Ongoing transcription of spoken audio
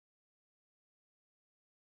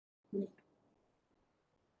Right.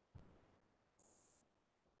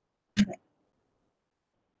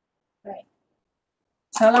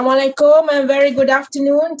 Assalamualaikum and very good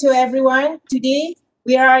afternoon to everyone. Today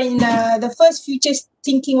we are in the first Future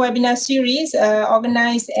Thinking webinar series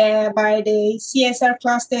organized by the CSR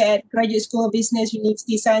cluster at Graduate School of Business,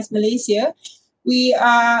 University of Science Malaysia. We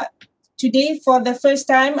are today for the first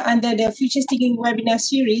time under the Future Thinking webinar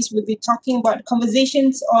series, we'll be talking about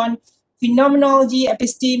conversations on phenomenology,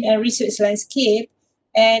 episteme and research landscape.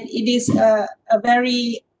 And it is a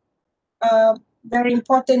very very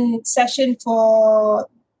important session for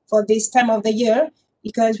this time of the year,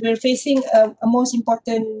 because we're facing a most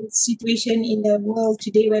important situation in the world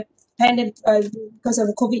today with because of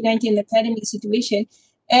the COVID-19 the pandemic situation.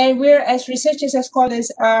 And we're, as researchers, as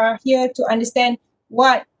scholars, are here to understand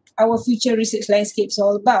what our future research landscape is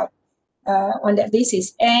all about on that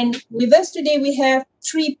basis. And with us today, we have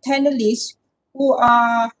three panelists who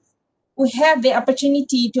have the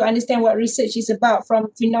opportunity to understand what research is about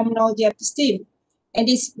from phenomenology episteme. And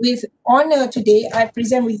it's with honor today I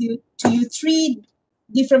present to you three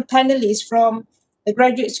different panelists from the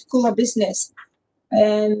Graduate School of Business.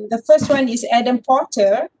 And the first one is Adam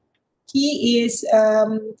Porter. He is a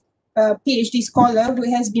PhD scholar who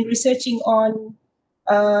has been researching on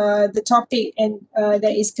the topic and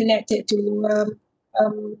that is connected to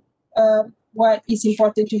what is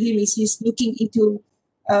important to him. Is he's looking into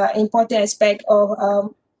important aspect of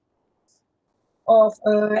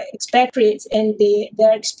expatriates and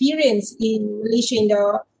their experience in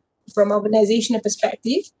Malaysia from organizational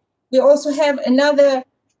perspective. We also have another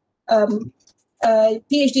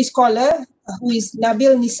PhD scholar who is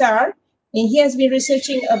Nabil Nisar, and he has been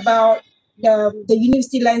researching about the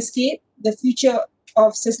university landscape, the future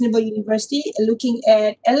of sustainable university, looking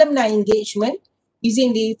at alumni engagement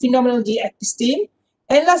using the phenomenology episteme.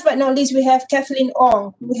 And last but not least, we have Kathleen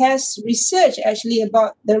Ong, who has researched actually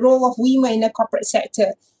about the role of women in the corporate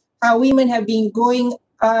sector, how women have been going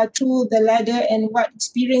through the ladder and what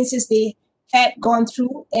experiences they had gone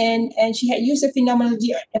through. And she had used the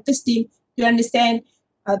phenomenology episteme to understand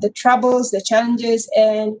the troubles, the challenges,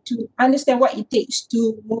 and to understand what it takes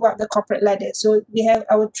to move up the corporate ladder. So we have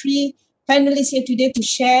our three panelists here today to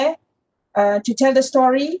share, to tell the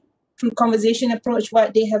story, through conversation approach,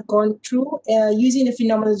 what they have gone through using the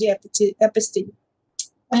phenomenology episteme.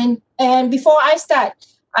 And before I start,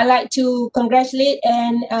 I'd like to congratulate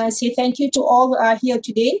and say thank you to all who are here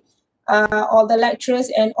today, all the lecturers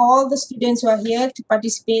and all the students who are here to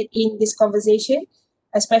participate in this conversation,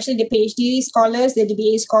 especially the PhD scholars, the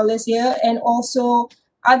DBA scholars here, and also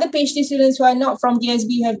other PhD students who are not from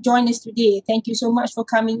GSB who have joined us today. Thank you so much for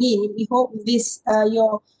coming in. We hope this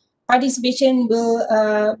your participation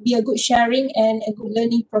will be a good sharing and a good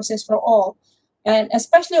learning process for all. And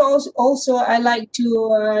especially also I like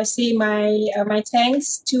to say my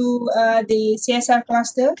thanks to the CSR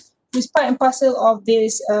cluster, who's part and parcel of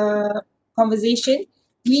this conversation.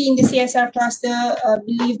 We in the CSR cluster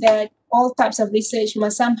believe that all types of research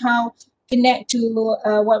must somehow connect to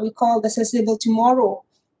what we call the sustainable tomorrow.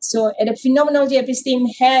 So the phenomenology episteme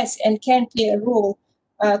has and can play a role,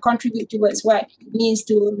 contribute towards what it means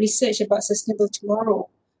to research about sustainable tomorrow,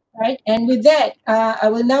 right? And with that, I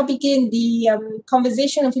will now begin the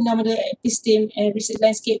conversation of phenomenology episteme and research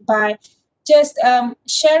landscape by just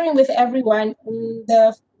sharing with everyone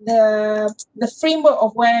the framework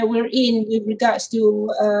of where we're in with regards to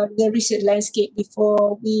the research landscape.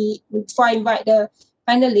 Before I invite the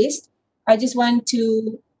panelists, I just want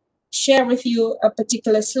to share with you a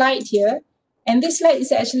particular slide here, and this slide is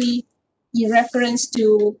actually in reference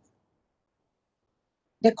to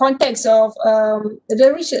the context of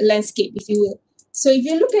the research landscape, if you will. So if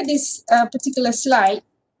you look at this particular slide,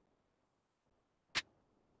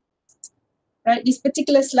 right, this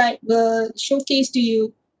particular slide will showcase to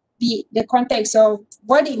you the context of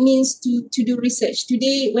what it means to do research.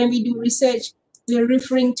 Today, when we do research, we're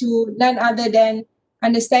referring to none other than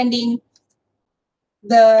understanding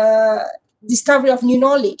the discovery of new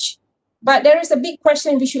knowledge. But there is a big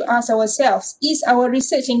question we should ask ourselves. Is our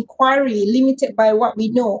research inquiry limited by what we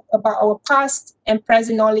know about our past and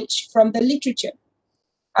present knowledge from the literature?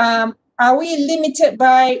 Are we limited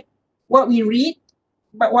by what we read,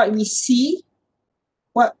 by what we see,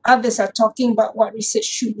 what others are talking about, what research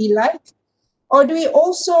should be like? Or do we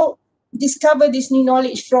also discover this new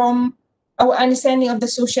knowledge from our understanding of the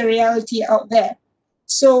social reality out there?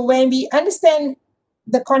 So when we understand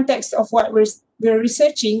the context of what we're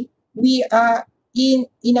researching, we are in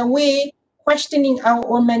a way questioning our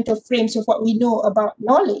own mental frames of what we know about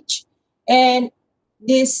knowledge. And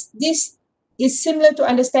this is similar to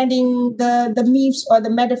understanding the myths or the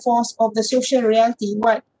metaphors of the social reality,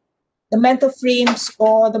 what the mental frames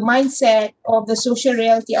or the mindset of the social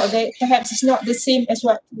reality out there perhaps is not the same as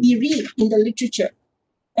what we read in the literature.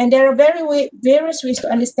 And there are various ways to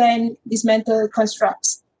understand these mental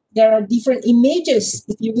constructs. There are different images,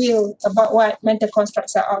 if you will, about what mental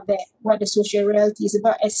constructs are out there, what the social reality is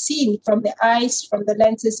about, as seen from the eyes, from the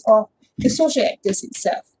lenses of the social actors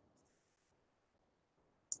itself.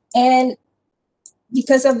 And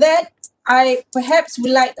because of that, I perhaps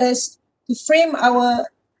would like us to frame our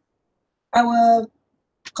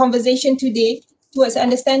conversation today towards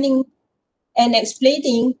understanding and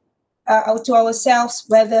explaining to ourselves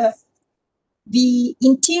whether the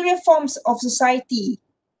interior forms of society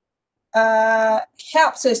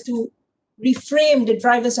helps us to reframe the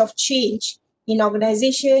drivers of change in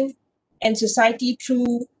organization and society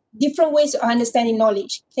through different ways of understanding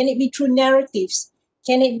knowledge. Can it be through narratives?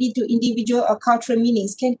 Can it be through individual or cultural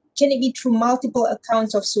meanings? Can it be through multiple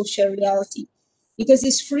accounts of social reality? Because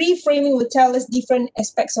this free framing will tell us different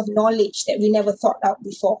aspects of knowledge that we never thought out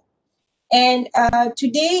before. And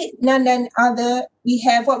today, none than other, we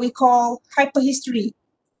have what we call hyperhistory.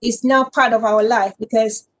 It's now part of our life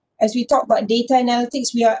because as we talk about data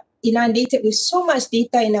analytics, we are inundated with so much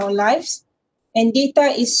data in our lives. And data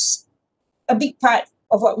is a big part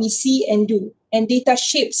of what we see and do. And data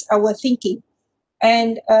shapes our thinking.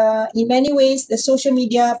 And in many ways, the social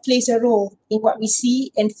media plays a role in what we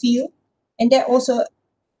see and feel. And that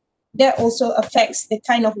also affects the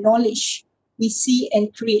kind of knowledge we see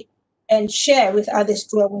and create and share with others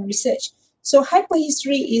through our research. So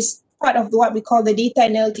hyperhistory is part of what we call the data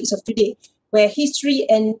analytics of today, where history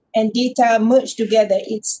and data merge together.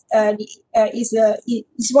 It's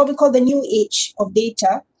what we call the new age of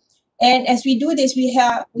data. And as we do this, we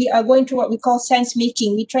are going through what we call sense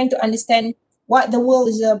making. We're trying to understand what the world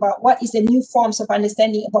is about, what is the new forms of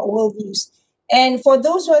understanding about worldviews. And for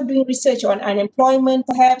those who are doing research on unemployment,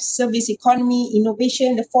 perhaps service economy,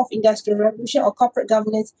 innovation, the fourth industrial revolution, or corporate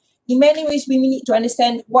governance, in many ways, we need to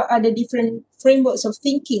understand what are the different frameworks of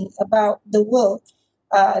thinking about the world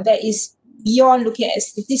that is beyond looking at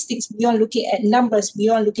statistics, beyond looking at numbers,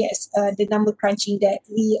 beyond looking at the number crunching that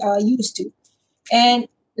we are used to. And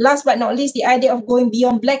last but not least, the idea of going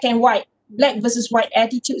beyond black and white, black versus white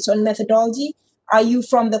attitudes on methodology. Are you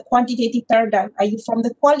from the quantitative paradigm? Are you from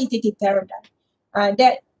the qualitative paradigm?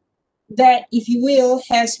 That, if you will,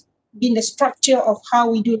 has been the structure of how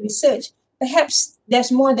we do research. Perhaps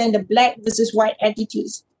there's more than the black versus white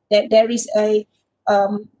attitudes. That there is a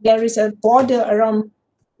border around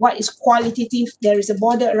what is qualitative. There is a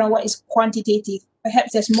border around what is quantitative.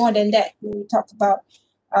 Perhaps there's more than that when we talk about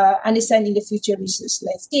understanding the future research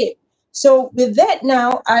landscape. So with that,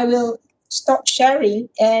 now I will stop sharing,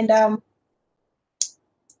 and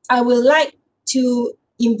I would like to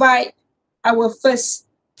invite our first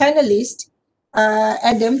panelist,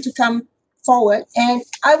 Adam, to come forward. And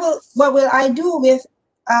what will I do with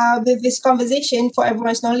this conversation for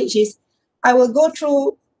everyone's knowledge is I will go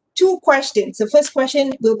through two questions. The first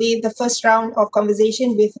question will be the first round of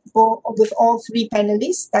conversation with all three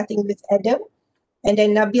panelists, starting with Adam, and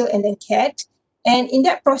then Nabil, and then Kat. And in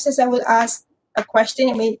that process, I will ask a question,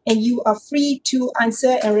 and you are free to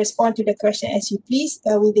answer and respond to the question as you please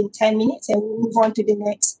within 10 minutes, and we'll move on to the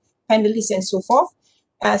next panelists and so forth.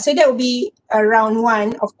 So that will be round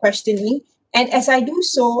one of questioning. And as I do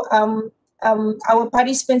so, our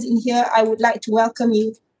participants in here, I would like to welcome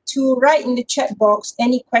you to write in the chat box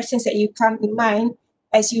any questions that you come in mind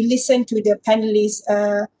as you listen to the panelists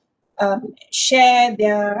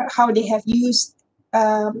share how they have used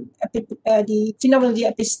the phenomenology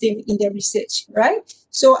episteme in their research, right?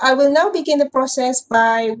 So I will now begin the process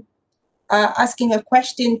by asking a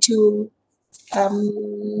question to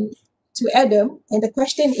Adam, and the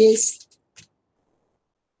question is,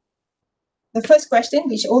 the first question,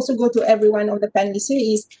 which also go to every one of the panelists here,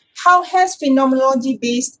 is how has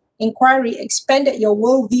phenomenology-based inquiry expanded your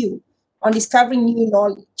worldview on discovering new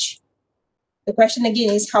knowledge? The question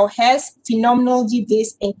again is, how has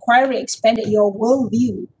phenomenology-based inquiry expanded your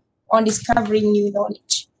worldview on discovering new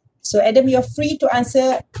knowledge? So Adam, you're free to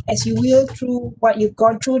answer as you will through what you've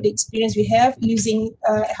gone through, the experience we have using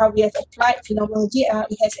how we have applied phenomenology.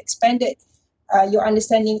 It has expanded your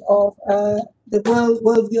understanding of the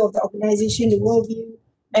worldview of the organization, the worldview,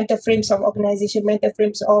 mental frames of organization, mental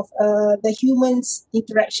frames of the humans'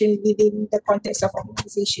 interaction within the context of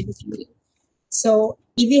organization, if you will. So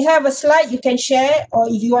if you have a slide, you can share, or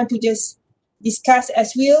if you want to just discuss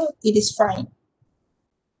as will, it is fine.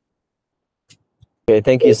 Okay,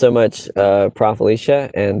 thank you so much, Prof. Alicia,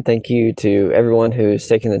 and thank you to everyone who's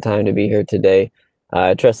taking the time to be here today.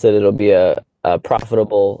 I trust that it'll be a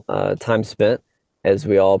profitable time spent as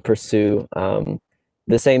we all pursue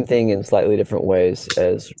the same thing in slightly different ways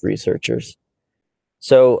as researchers.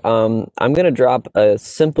 So I'm going to drop a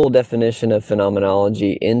simple definition of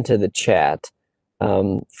phenomenology into the chat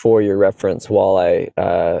for your reference while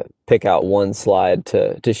I pick out one slide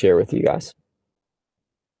to share with you guys.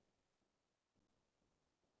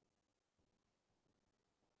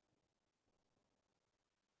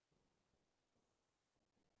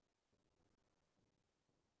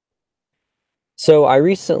 So I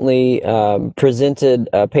recently presented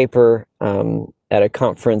a paper at a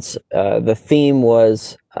conference. The theme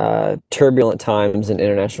was turbulent times in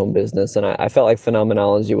international business, and I felt like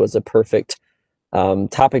phenomenology was a perfect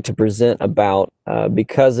topic to present about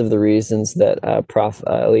because of the reasons that Prof.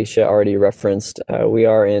 Alicia already referenced. We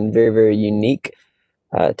are in very, very unique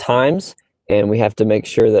times, and we have to make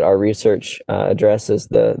sure that our research addresses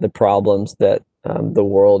the problems that the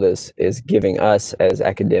world is giving us as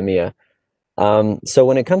academia. So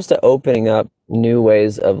when it comes to opening up new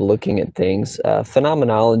ways of looking at things,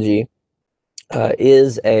 phenomenology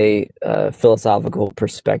is a philosophical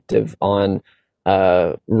perspective on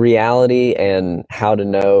reality and how to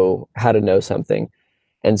know something.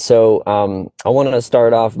 And so I wanted to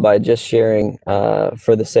start off by just sharing,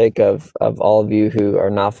 for the sake of all of you who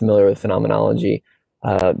are not familiar with phenomenology,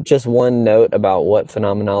 just one note about what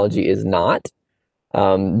phenomenology is not.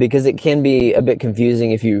 Because it can be a bit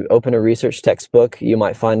confusing. If you open a research textbook, you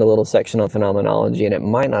might find a little section on phenomenology, and it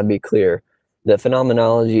might not be clear that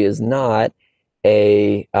phenomenology is not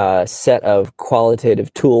a set of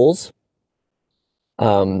qualitative tools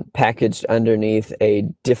packaged underneath a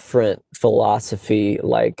different philosophy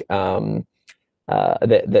like that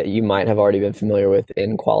you might have already been familiar with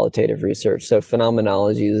in qualitative research. So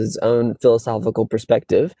phenomenology is its own philosophical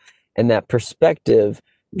perspective, and that perspective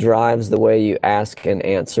drives the way you ask and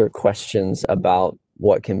answer questions about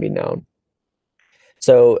what can be known.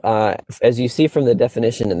 So as you see from the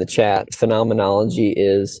definition in the chat, phenomenology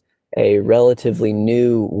is a relatively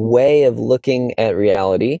new way of looking at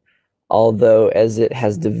reality, although as it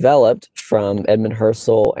has developed from Edmund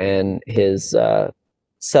Husserl and his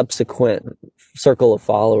subsequent circle of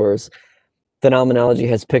followers, phenomenology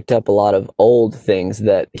has picked up a lot of old things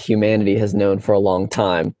that humanity has known for a long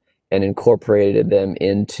time and incorporated them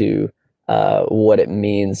into what it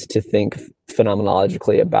means to think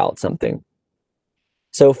phenomenologically about something.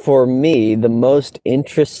 So for me, the most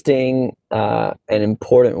interesting and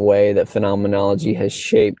important way that phenomenology has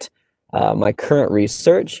shaped my current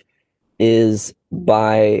research is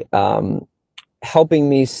by helping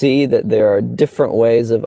me see that there are different ways of